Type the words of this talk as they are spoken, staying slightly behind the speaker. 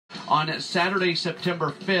on Saturday,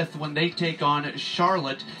 September 5th, when they take on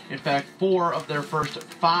Charlotte. In fact, 4 of their first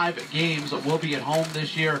 5 games will be at home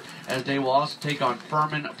this year, as they will also take on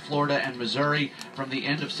Furman, Florida, and Missouri from the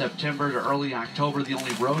end of September to early October. The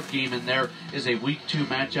only road game in there is a Week 2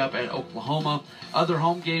 matchup at Oklahoma. Other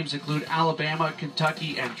home games include Alabama,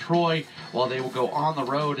 Kentucky, and Troy, while they will go on the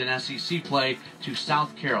road in SEC play to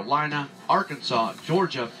South Carolina, Arkansas,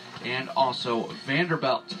 Georgia, and also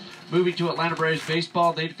Vanderbilt. Moving to Atlanta Braves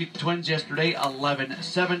baseball, they defeat the Twins yesterday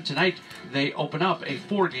 11-7. Tonight, they open up a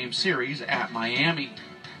 4-game series at Miami.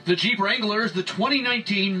 The Jeep Wrangler is the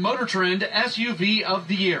 2019 Motor Trend SUV of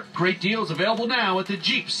the Year. Great deals available now at the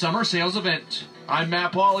Jeep Summer Sales Event. I'm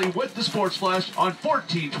Matt Pauley with the Sports Flash on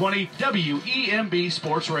 1420 WEMB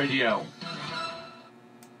Sports Radio.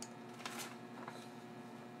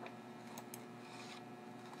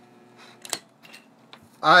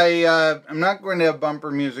 I'm not going to have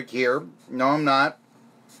bumper music here. No, I'm not.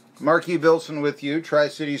 Marky Billson with you,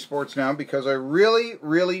 Tri-City Sports Now, because I really,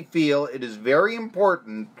 really feel it is very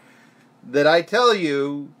important that I tell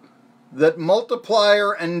you that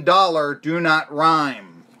multiplier and dollar do not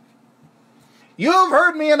rhyme. You've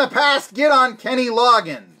heard me in the past get on Kenny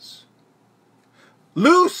Loggins.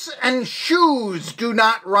 Loose and shoes do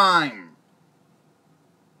not rhyme.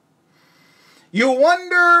 You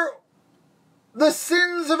wonder the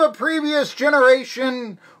sins of a previous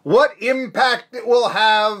generation, what impact it will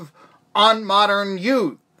have on modern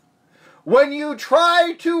youth. When you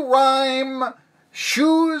try to rhyme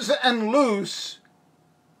shoes and loose,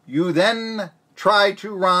 you then try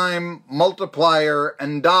to rhyme multiplier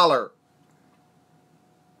and dollar.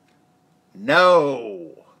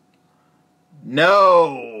 No.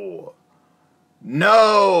 No.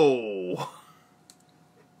 No.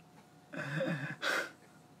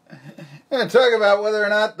 I'm going to talk about whether or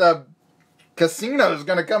not the casino is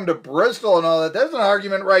going to come to Bristol and all that. There's an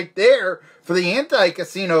argument right there for the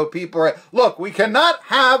anti-casino people. Look, we cannot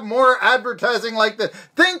have more advertising like this.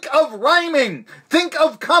 Think of rhyming. Think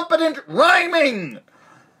of competent rhyming.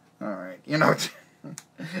 All right,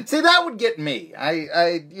 see, that would get me.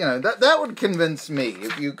 That would convince me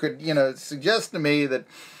if you could, suggest to me that,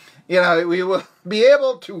 we will be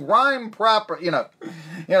able to rhyme proper,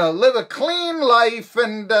 live a clean life,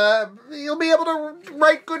 and you'll be able to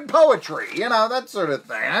write good poetry, that sort of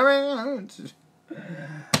thing. I mean,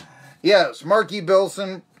 yes, Marky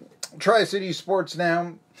Billson, Tri-City Sports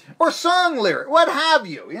Now, or song lyric, what have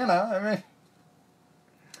you, I mean.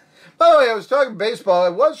 By the way, I was talking baseball. I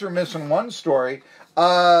was remiss in one story,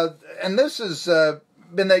 and this has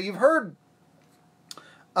been that you've heard.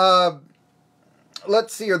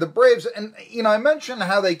 Let's see here, the Braves, and, I mentioned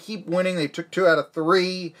how they keep winning. They took 2 out of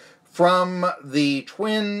 3 from the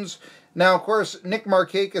Twins. Now, of course, Nick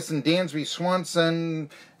Markakis and Dansby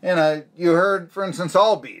Swanson, you heard, for instance,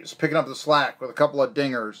 Albies picking up the slack with a couple of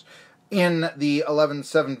dingers in the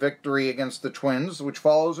 11-7 victory against the Twins, which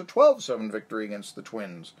follows a 12-7 victory against the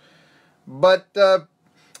Twins. But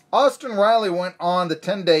Austin Riley went on the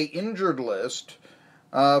 10-day injured list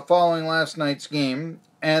following last night's game,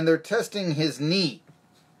 and they're testing his knee.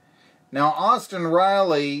 Now, Austin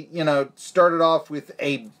Riley, started off with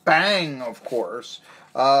a bang, of course.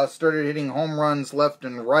 Started hitting home runs left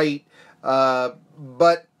and right.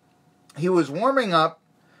 But he was warming up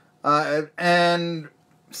and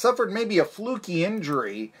suffered maybe a fluky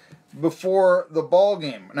injury before the ball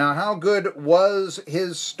game. Now, how good was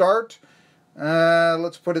his start?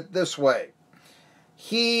 Let's put it this way.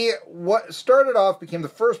 He started off, became the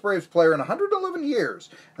first Braves player in 111 years,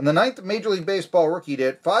 and the 9th Major League Baseball rookie to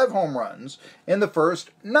hit 5 home runs in the first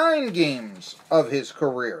 9 games of his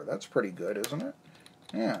career. That's pretty good, isn't it?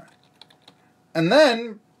 Yeah. And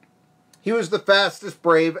then, he was the fastest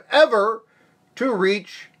Brave ever to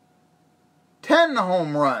reach 10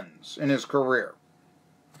 home runs in his career.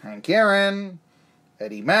 Hank Aaron,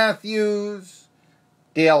 Eddie Matthews,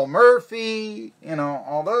 Dale Murphy,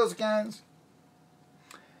 all those guys.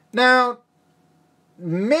 Now,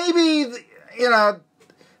 maybe,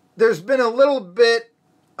 there's been a little bit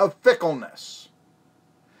of fickleness.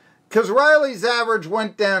 Because Riley's average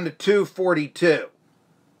went down to 242.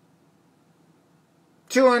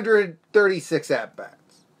 236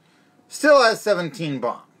 at-bats. Still has 17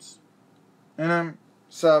 bombs.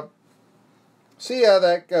 So, see how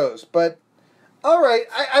that goes. But, all right,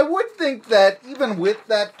 I would think that even with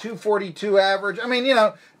that 242 average,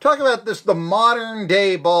 talk about this, the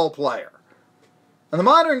modern-day ball player. And the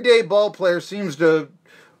modern-day ball player seems to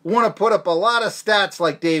want to put up a lot of stats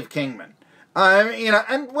like Dave Kingman.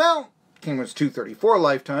 Kingman's 234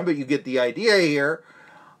 lifetime, but you get the idea here.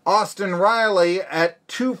 Austin Riley at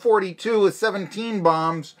 242 with 17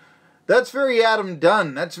 bombs, That's very Adam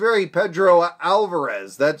Dunn. That's very Pedro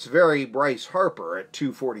Alvarez. That's very Bryce Harper at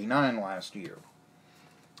 249 last year.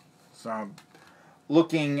 So,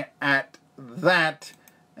 looking at that,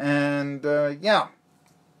 and yeah.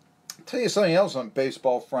 I'll tell you something else on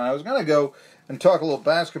baseball front. I was going to go and talk a little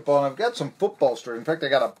basketball, and I've got some football stories. In fact, I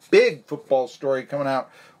got a big football story coming out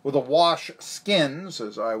with the Wash Skins,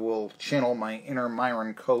 as I will channel my inner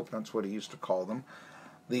Myron Cope. That's what he used to call them.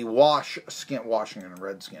 The Washington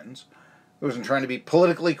Redskins. He wasn't trying to be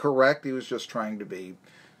politically correct. He was just trying to be,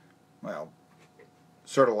 well,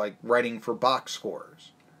 sort of like writing for box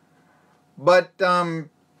scores. But the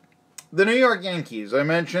New York Yankees, I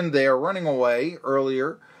mentioned they are running away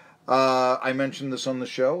earlier. I mentioned this on the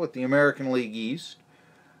show with the American League East.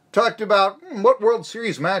 Talked about what World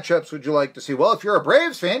Series matchups would you like to see? Well, if you're a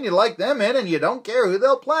Braves fan, you like them in and you don't care who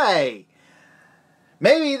they'll play.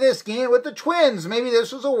 Maybe this game with the Twins, maybe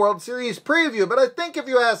this was a World Series preview. But I think if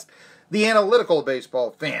you asked the analytical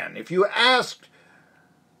baseball fan, if you asked,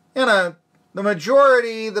 the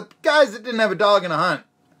majority, the guys that didn't have a dog in a hunt,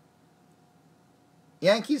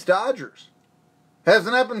 Yankees-Dodgers.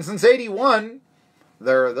 Hasn't happened since '81.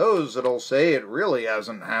 There are those that'll say it really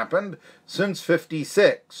hasn't happened since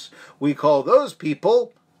 '56. We call those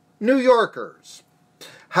people New Yorkers.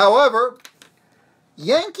 However,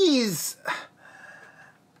 Yankees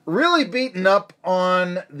really beaten up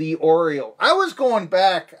on the Orioles. I was going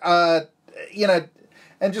back, and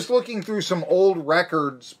just looking through some old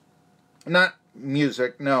records, not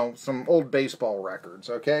music, no, some old baseball records,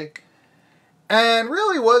 okay? And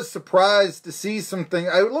really was surprised to see something.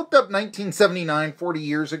 I looked up 1979, 40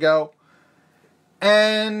 years ago.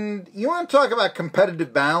 And you want to talk about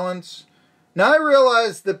competitive balance? Now I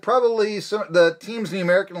realized that probably the teams in the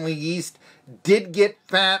American League East did get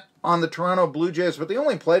fat on the Toronto Blue Jays, but they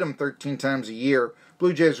only played them 13 times a year.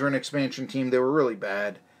 Blue Jays were an expansion team. They were really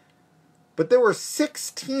bad. But there were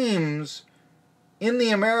 6 teams in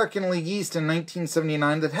the American League East in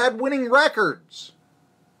 1979 that had winning records.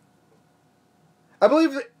 I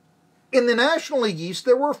believe that in the National League East,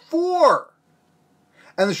 there were 4.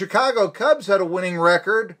 And the Chicago Cubs had a winning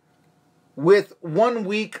record with 1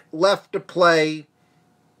 week left to play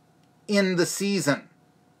in the season.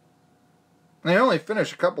 They only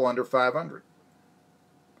finished a couple under 500.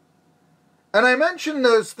 And I mention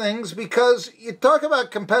those things because you talk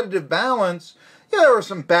about competitive balance. Yeah, there were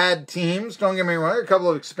some bad teams, don't get me wrong, a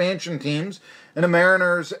couple of expansion teams, and the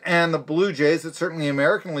Mariners and the Blue Jays that certainly the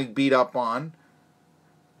American League beat up on.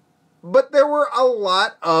 But there were a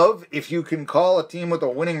lot of, if you can call a team with a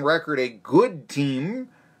winning record a good team,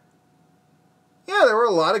 yeah, there were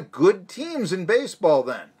a lot of good teams in baseball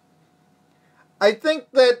then. I think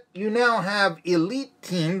that you now have elite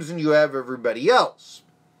teams and you have everybody else.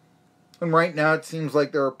 And right now it seems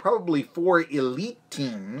like there are probably 4 elite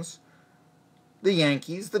teams. The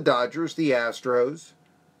Yankees, the Dodgers, the Astros,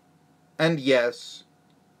 and yes,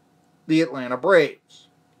 the Atlanta Braves,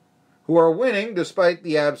 who are winning despite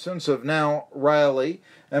the absence of now Riley,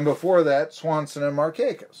 and before that, Swanson and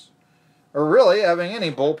Markakis, or really having any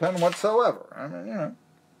bullpen whatsoever. I mean,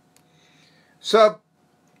 So,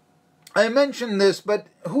 I mentioned this, but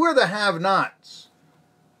who are the have-nots?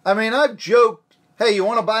 I mean, I've joked, hey, you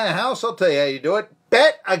want to buy a house? I'll tell you how you do it.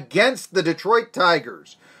 Bet against the Detroit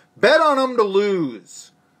Tigers. Bet on them to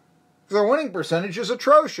lose. Their winning percentage is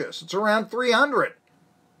atrocious. It's around 300.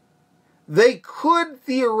 They could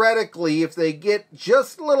theoretically, if they get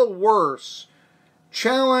just a little worse,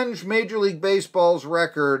 challenge Major League Baseball's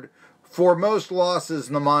record for most losses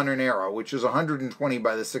in the modern era, which is 120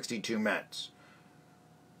 by the 62 Mets.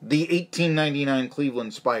 The 1899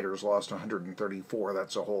 Cleveland Spiders lost 134.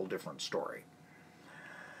 That's a whole different story.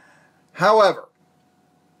 However,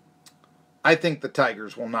 I think the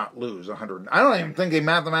Tigers will not lose 100. I don't even think they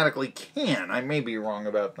mathematically can. I may be wrong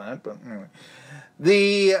about that, but anyway.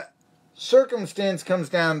 The circumstance comes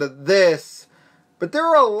down to this, but there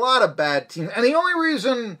are a lot of bad teams. And the only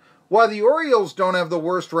reason why the Orioles don't have the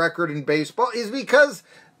worst record in baseball is because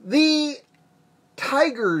the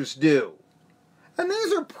Tigers do. And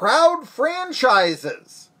these are proud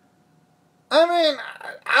franchises. I mean,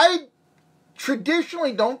 I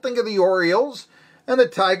traditionally don't think of the Orioles and the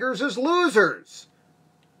Tigers as losers.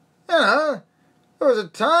 There was a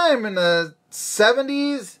time in the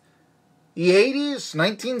 70s, the 80s,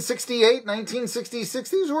 1968, 1966,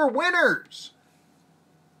 these were winners.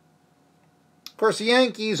 Of course, the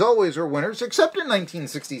Yankees always were winners, except in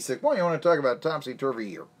 1966. Well, you want to talk about a topsy-turvy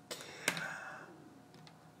year.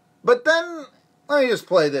 But then, let me just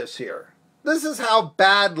play this here. This is how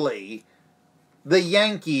badly the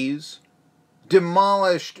Yankees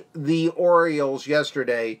demolished the Orioles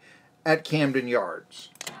yesterday at Camden Yards.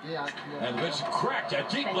 And this cracked at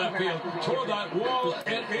deep left field toward that wall.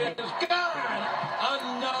 It is gone.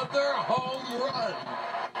 Another home run.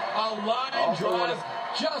 A line drive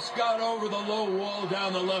just got over the low wall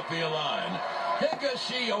down the left field line.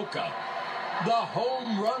 Higashioka, the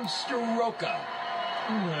home run stroker.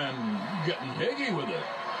 And getting Higgy with it.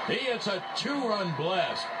 He hits a 2-run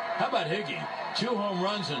blast. How about Higgy? 2 home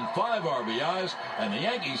runs and 5 RBIs, and the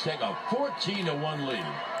Yankees take a 14-1 lead.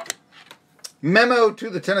 Memo to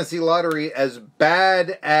the Tennessee Lottery: as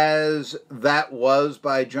bad as that was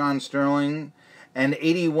by John Sterling, an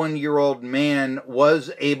 81-year-old man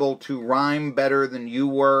was able to rhyme better than you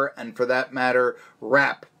were, and for that matter,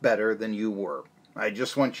 rap better than you were. I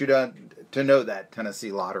just want you to know that,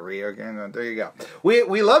 Tennessee Lottery. Okay, there you go.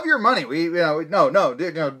 We love your money.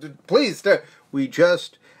 Please. We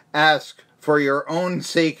just ask for your own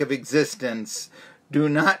sake of existence. Do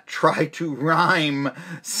not try to rhyme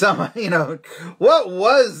some, what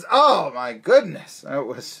was, oh my goodness. That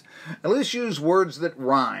was, at least use words that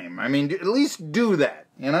rhyme. I mean, at least do that,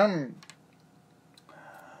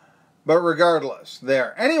 But regardless,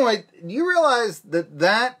 there. Anyway, do you realize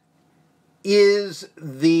that is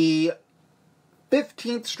the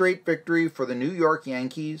 15th straight victory for the New York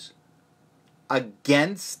Yankees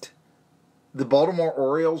against the Baltimore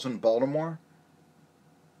Orioles in Baltimore?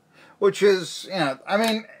 Which is,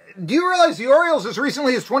 do you realize the Orioles as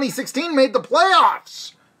recently as 2016 made the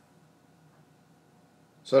playoffs?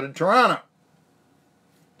 So did Toronto.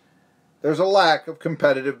 There's a lack of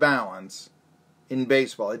competitive balance in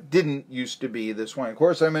baseball. It didn't used to be this way. Of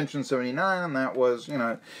course, I mentioned 79, and that was,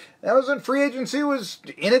 that was when free agency was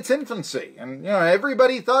in its infancy. And,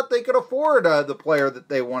 everybody thought they could afford the player that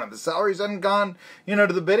they wanted. The salaries hadn't gone, to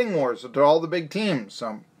the bidding wars, to all the big teams.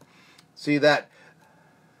 So, see that.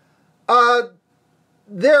 Has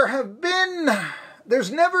there been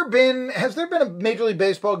a Major League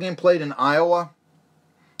Baseball game played in Iowa?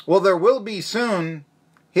 Well, there will be soon.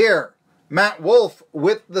 Here, Matt Wolf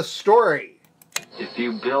with the story. If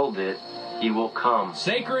you build it, he will come.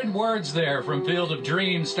 Sacred words there from Field of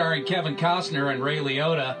Dreams, starring Kevin Costner and Ray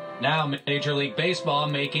Liotta. Now Major League Baseball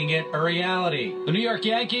making it a reality. The New York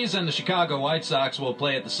Yankees and the Chicago White Sox will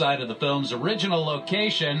play at the site of the film's original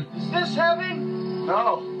location. Is this heaven?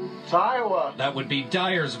 No. It's Iowa. That would be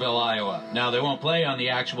Dyersville, Iowa. Now, they won't play on the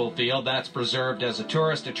actual field. That's preserved as a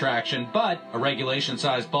tourist attraction, but a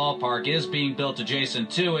regulation-sized ballpark is being built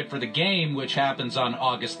adjacent to it for the game, which happens on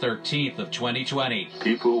August 13th of 2020.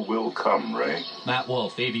 People will come, Ray. Matt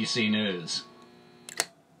Wolf, ABC News.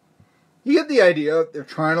 You get the idea. They're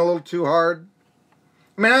trying a little too hard.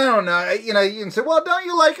 I mean, I don't know. You can say, well, don't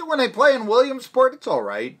you like it when they play in Williamsport? It's all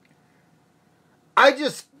right. I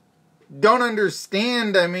just don't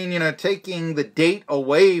understand, taking the date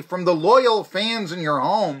away from the loyal fans in your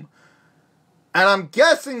home. And I'm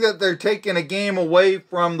guessing that they're taking a game away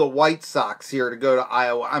from the White Sox here to go to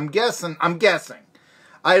Iowa. I'm guessing.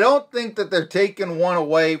 I don't think that they're taking one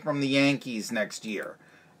away from the Yankees next year.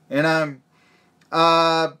 And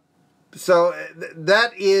so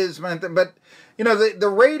that is my thing. But the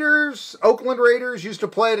Raiders, Oakland Raiders, used to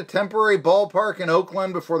play at a temporary ballpark in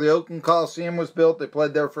Oakland before the Oakland Coliseum was built. They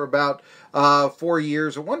played there for about 4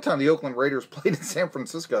 years. At one time, the Oakland Raiders played in San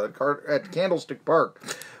Francisco at Candlestick Park.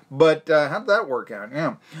 But how'd that work out?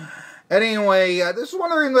 Yeah. Anyway, this is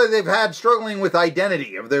one of the things that they've had struggling with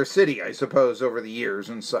identity of their city, I suppose, over the years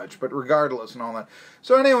and such. But regardless and all that.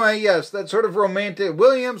 So anyway, yes, that sort of romantic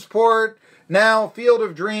Williamsport, now Field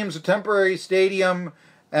of Dreams, a temporary stadium.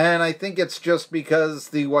 And I think it's just because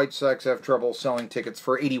the White Sox have trouble selling tickets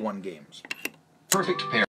for 81 games. Perfect pair.